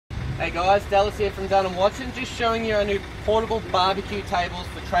Hey guys, Dallas here from Dunn Watson, just showing you our new portable barbecue tables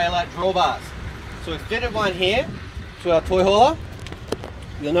for trailer drawbars. So we've fitted one here to our toy hauler.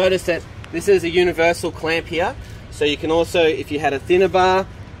 You'll notice that this is a universal clamp here, so you can also, if you had a thinner bar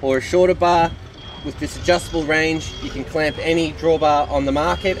or a shorter bar, with this adjustable range, you can clamp any drawbar on the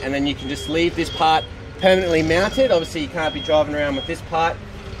market, and then you can just leave this part permanently mounted. Obviously you can't be driving around with this part,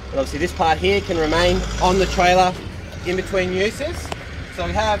 but obviously this part here can remain on the trailer in between uses. So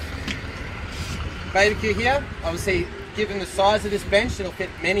we have barbecue here. Obviously, given the size of this bench, it'll fit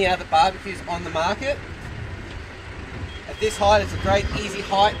many other barbecues on the market. At this height, it's a great easy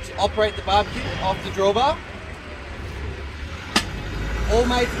height to operate the barbecue off the drawbar. All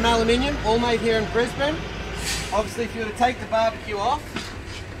made from aluminium, all made here in Brisbane. Obviously, if you were to take the barbecue off,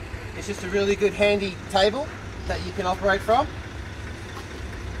 it's just a really good handy table that you can operate from.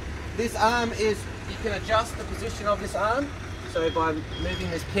 This arm is, you can adjust the position of this arm. So by moving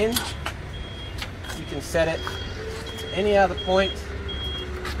this pin, you can set it to any other point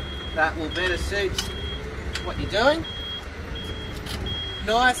that will better suit what you're doing.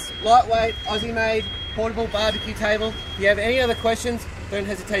 Nice, lightweight, Aussie made, portable barbecue table. If you have any other questions, don't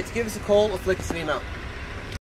hesitate to give us a call or flick us an email.